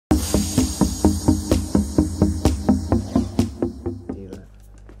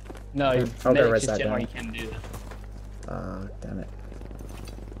No, I'll go medics res just that generally down. can do that. Ah, damn it.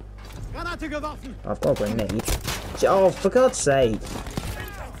 I've got a grenade. Oh, for God's sake.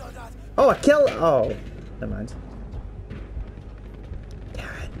 Oh, I killed. Oh, never mind.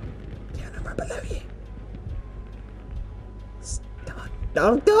 Darren, I'm right below you. Come on.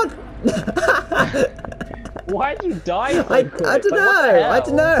 Oh, God. Why'd you die so I quick? don't know. I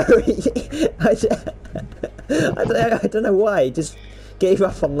don't know. I don't know why. He just gave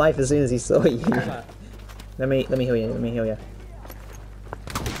up on life as soon as he saw you. Let me heal you. Let me heal you.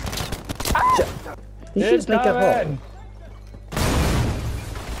 You should just make a hole.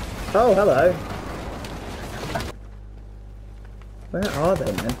 Oh, hello. Where are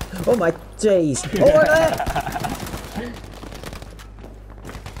they, man? Oh my days! Oh, right there!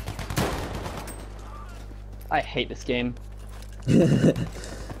 I hate this game. Using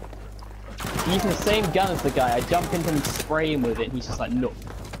the same gun as the guy, I jump into him and spray him with it, and he's just like, no.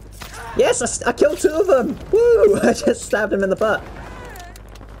 Yes, I killed 2 of them! Woo! I just stabbed him in the butt.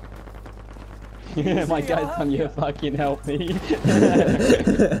 My guy's on you, fucking help me.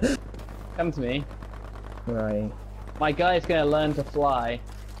 Come to me. Where are you? My guy's gonna learn to fly.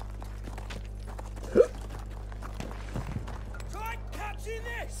 Try catching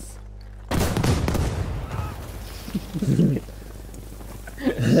this!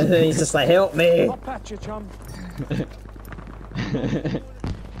 And then he's just like, help me! I'll patch you, chum.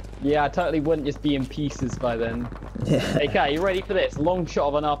 Yeah, I totally wouldn't just be in pieces by then. Yeah. Hey Kai, you ready for this? Long shot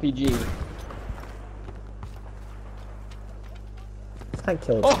of an RPG. I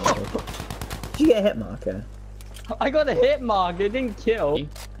killed Oh! somebody. Did you get a hit marker? I got a hit mark, it didn't kill.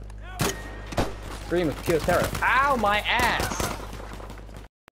 Scream of pure terror. Ow, my ass!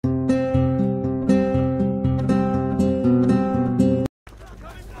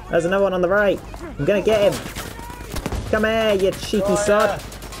 There's another one on the right. I'm gonna get him. Come here, you cheeky sod.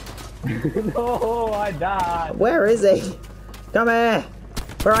 No, I died. Where is he? Come here.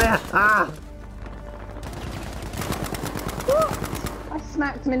 Where are you? Ah! I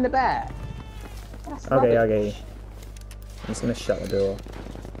smacked him in the back. That's Okay, rubbish. okay. I'm just gonna shut the door.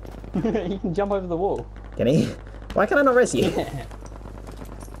 You can jump over the wall. Can he? Why can I not res you?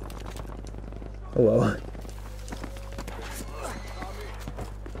 Oh well.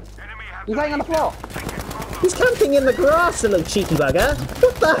 He's laying on the floor. He's camping in the grass, the little cheeky bugger.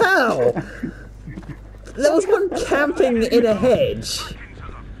 What the hell? There was one camping in a hedge.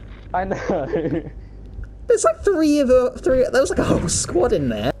 I know. There's like three. There was like a whole squad in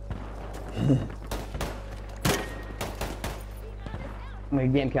there. I'm gonna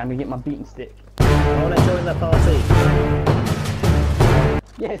get him, I'm gonna get my beating stick. I want to join the party.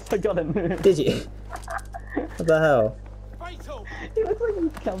 Yes, I got him. Did you? What the hell? He looks like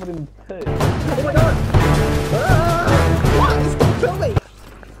he's covered in poo. Oh my god! Ah! What? He's gonna kill me!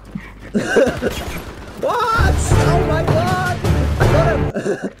 What? Oh my god! I got him!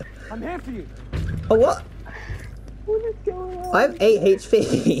 I'm here for you. Oh what? What is going on? I have 8 HP.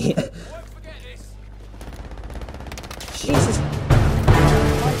 Won't forget this. Jesus.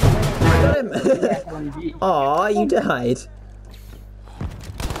 I got him! Aw, you died.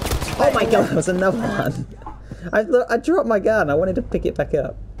 Oh my god, there was another one. I dropped my gun, I wanted to pick it back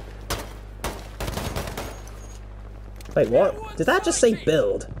up. Wait, what? Did that just say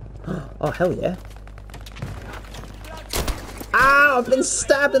build? Oh, hell yeah. Ow, I've been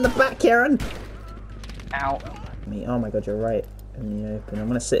stabbed in the back, Karen! Ow. Me, oh my god, you're right in the open. I'm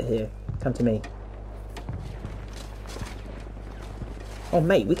gonna sit here. Come to me. Oh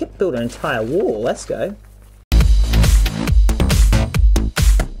mate, we could build an entire wall, let's go.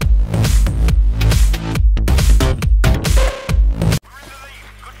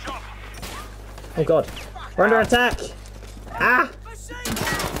 Oh god, we're under attack! Ah!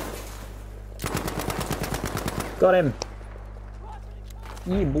 Got him.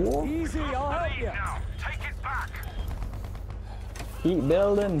 Yeah, boy. Easy, I'll help you. Keep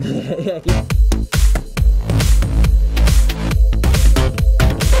building. Yeah,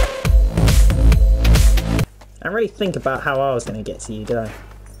 I didn't really think about how I was going to get to you, did I?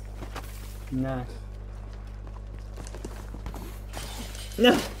 Nah.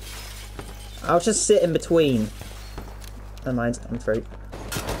 No! I'll just sit in between. Never mind, I'm through.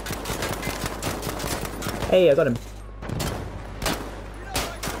 Hey, I got him.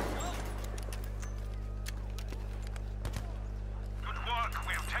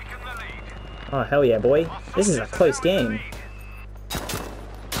 Oh, hell yeah, boy. This is a close game.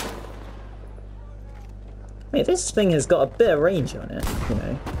 Mate, this thing has got a bit of range on it, you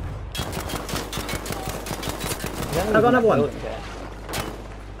know. I got another one.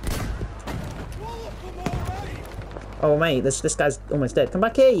 Oh mate, this guy's almost dead. Come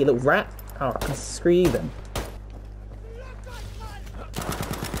back here, you little rat. Oh, screw you then.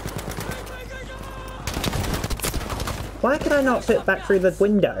 Why could I not fit back through the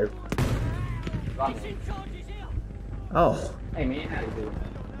window? Oh. Hey man, how you doing?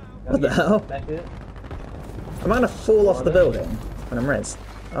 What the hell? Back to it? Am I gonna fall off the building when I'm res?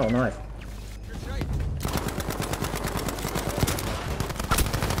 Oh, knife.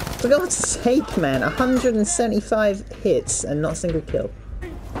 For God's sake, man, 175 hits and not a single kill.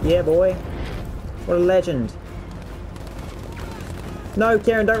 Yeah, boy. What a legend. No,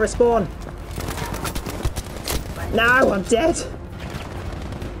 Kieran, don't respawn. No, I'm dead.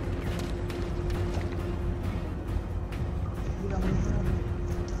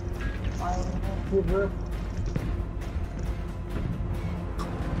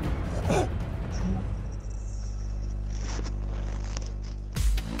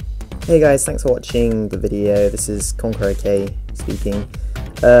 Hey guys, thanks for watching the video. This is Konquerer-K speaking.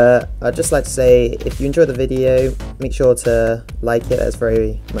 I'd just like to say, if you enjoyed the video, make sure to like it, that's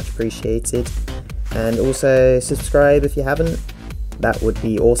very much appreciated. And also subscribe if you haven't, that would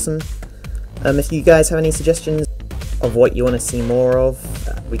be awesome. If you guys have any suggestions of what you want to see more of,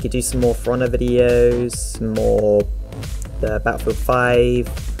 we could do some more For Honor videos, some more Battlefield 5,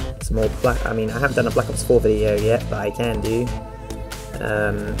 some more I haven't done a Black Ops 4 video yet, but I can do.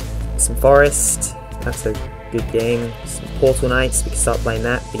 Some Forest, that's a good game. Some Portal Knights, we can start playing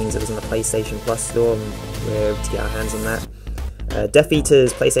that, being it was on the PlayStation Plus store and we're able to get our hands on that. Death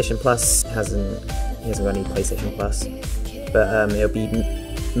Eater's PlayStation Plus he hasn't got any PlayStation Plus, but it'll be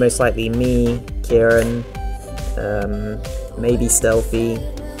most likely me, Kieran, maybe Stealthy.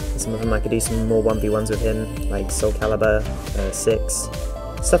 Some of them I could do some more 1v1s with him, like Soul Calibur 6,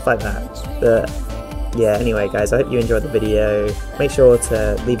 stuff like that. But yeah, anyway guys, I hope you enjoyed the video. Make sure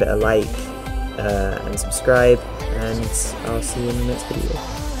to leave it a like and subscribe, and I'll see you in the next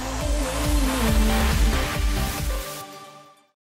video.